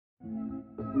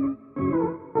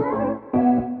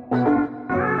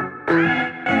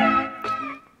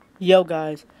Yo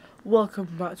guys,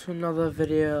 welcome back to another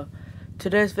video.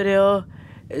 Today's video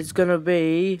is gonna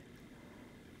be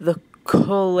the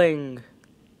culling.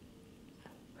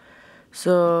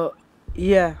 So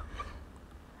yeah,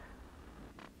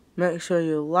 make sure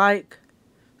you like,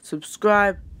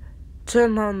 subscribe,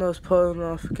 turn on those post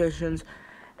notifications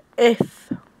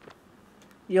if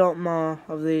you want more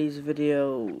of these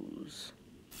videos.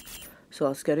 So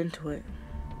let's get into it.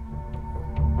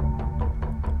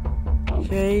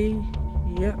 Okay,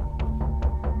 yeah.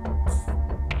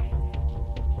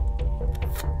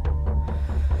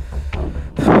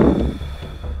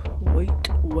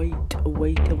 Wait.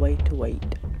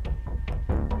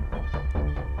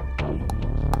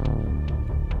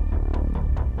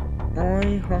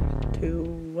 I have to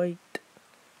wait.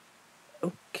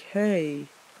 Okay.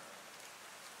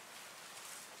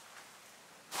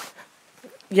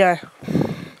 Yeah.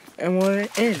 And we're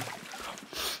in.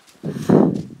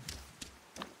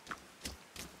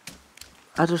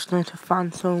 I just need to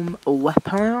find some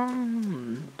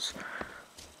weapons.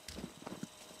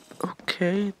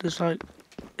 Okay, there's like,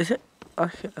 is it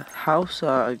like a house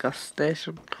or a gas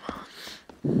station?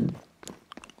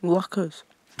 Lockers.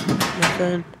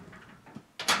 Nothing.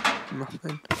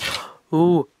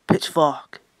 Ooh,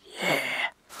 pitchfork.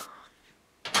 Yeah.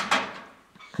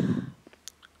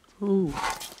 Ooh.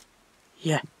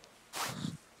 Yeah.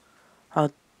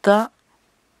 How'd that?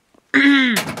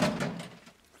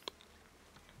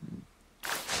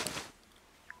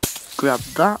 Grab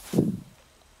that.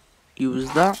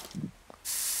 Use that.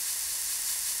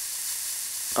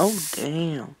 Oh,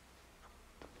 damn.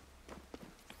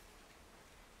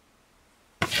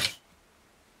 Is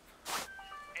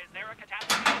there a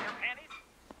catastrophe in your panties?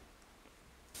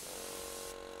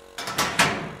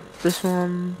 This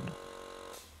one.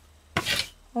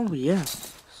 Oh,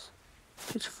 yes.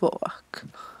 Pitchfork.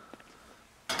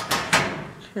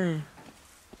 Okay.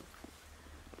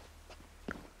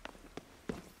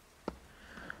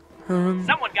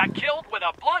 Someone got killed with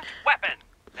a blunt weapon.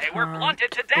 They were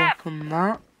blunted to death. Open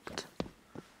that.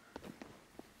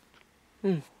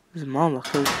 Ooh, there's more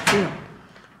lockers here.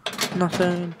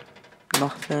 Nothing.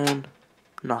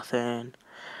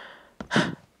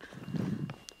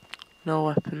 No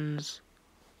weapons.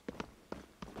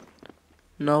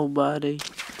 Nobody.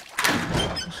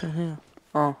 What's in here?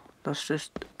 Oh, that's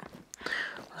just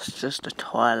a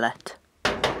toilet.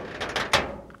 Stay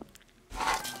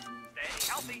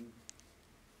healthy.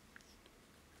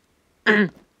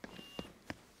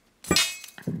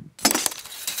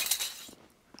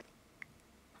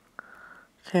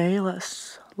 Okay,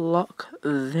 let's lock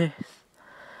this.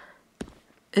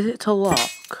 Is it to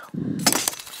lock?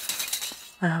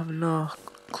 I have no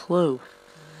clue.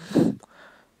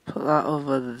 Put that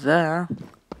over there.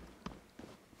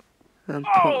 And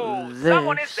Oh, put this.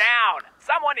 someone is down.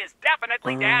 Someone is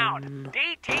definitely down.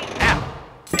 DTF.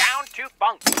 Down to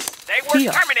bunk. They were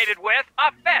Here. terminated with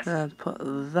a fist. And put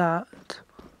that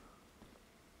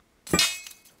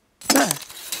there.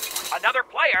 Another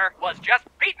player was just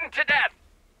beaten to death.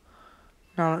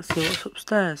 Now let's see what's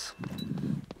upstairs.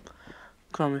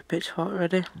 Got my pitchfork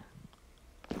ready.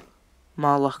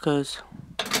 More lockers.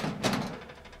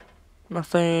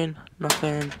 Nothing.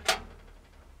 Nothing.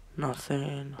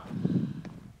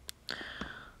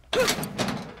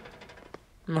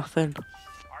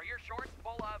 Are your shorts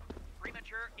full of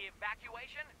premature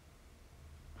evacuation?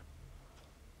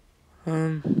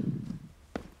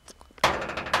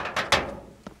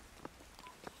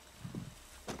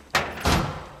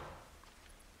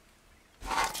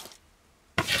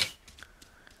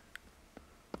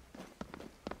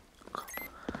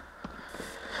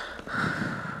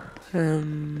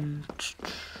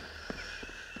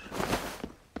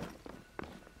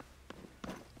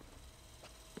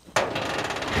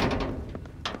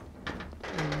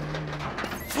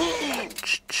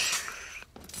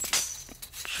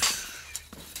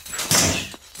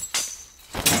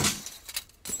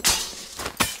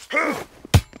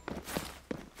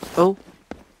 Oh.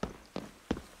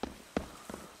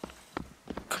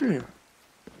 Come here.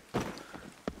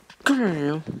 Come here,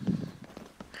 you.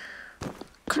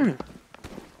 Come here.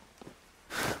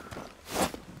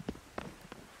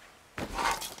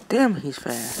 Damn, he's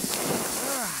fast.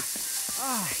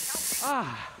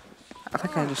 I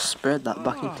think I just spread that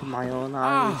back into my own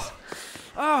eyes.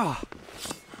 Oh,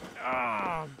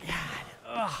 God.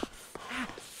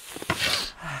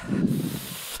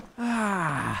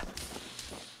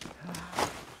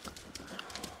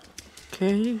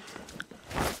 Okay.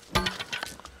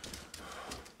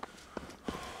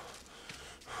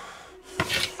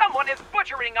 Someone is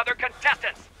butchering a other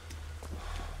contestants.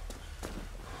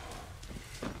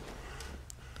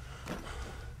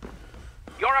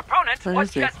 Your opponent What was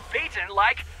is it? just beaten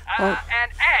like Oh. an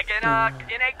egg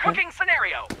in a cooking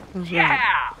scenario. What's that?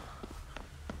 Yeah.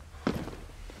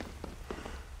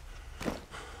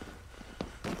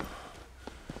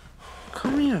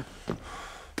 Come here.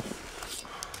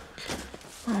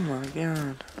 Oh my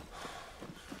god.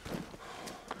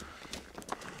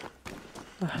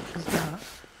 What the heck is that?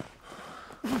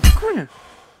 Come here.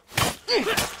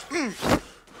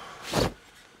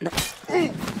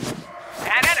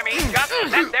 An enemy just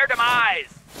met their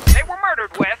demise. They were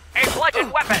murdered with a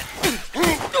bludgeon weapon.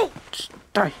 Just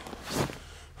die.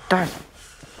 Die.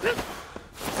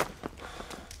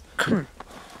 Come here.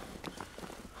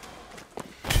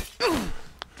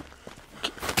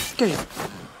 Get here.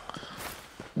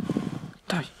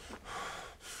 Die.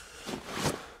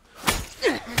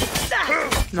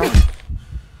 No.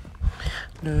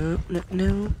 No, no,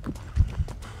 no.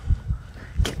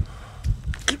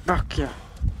 Get back here.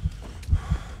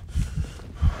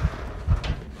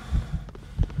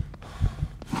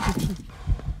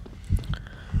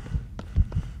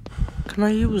 Can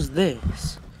I use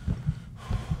this?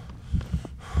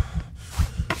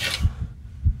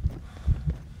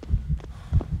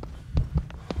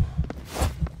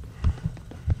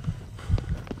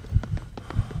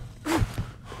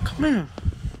 Come here.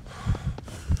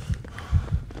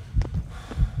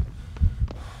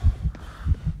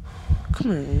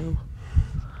 Come here, you.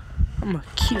 I'm gonna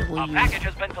kill A you. package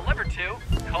has been delivered to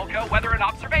Colco Weather and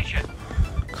Observation.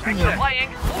 Come Thanks here. for playing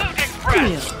Loot Come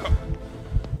Express. here.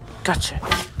 Gotcha.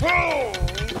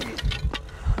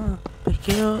 Pick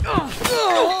it up.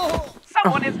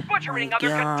 Someone is butchering my other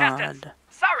God. contestants.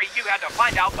 Sorry you had to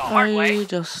find out the hard way. I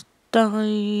just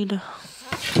died.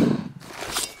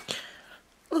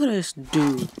 Look at this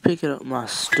dude picking up my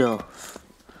stuff.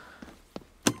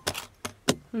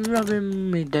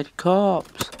 Robbing me dead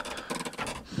corpse.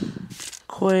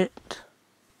 Quit.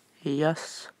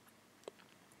 Yes.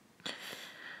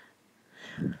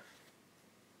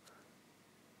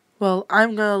 Well,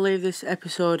 I'm gonna leave this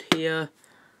episode here.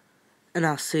 And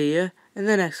I'll see you in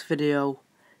the next video.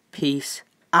 Peace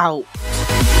out.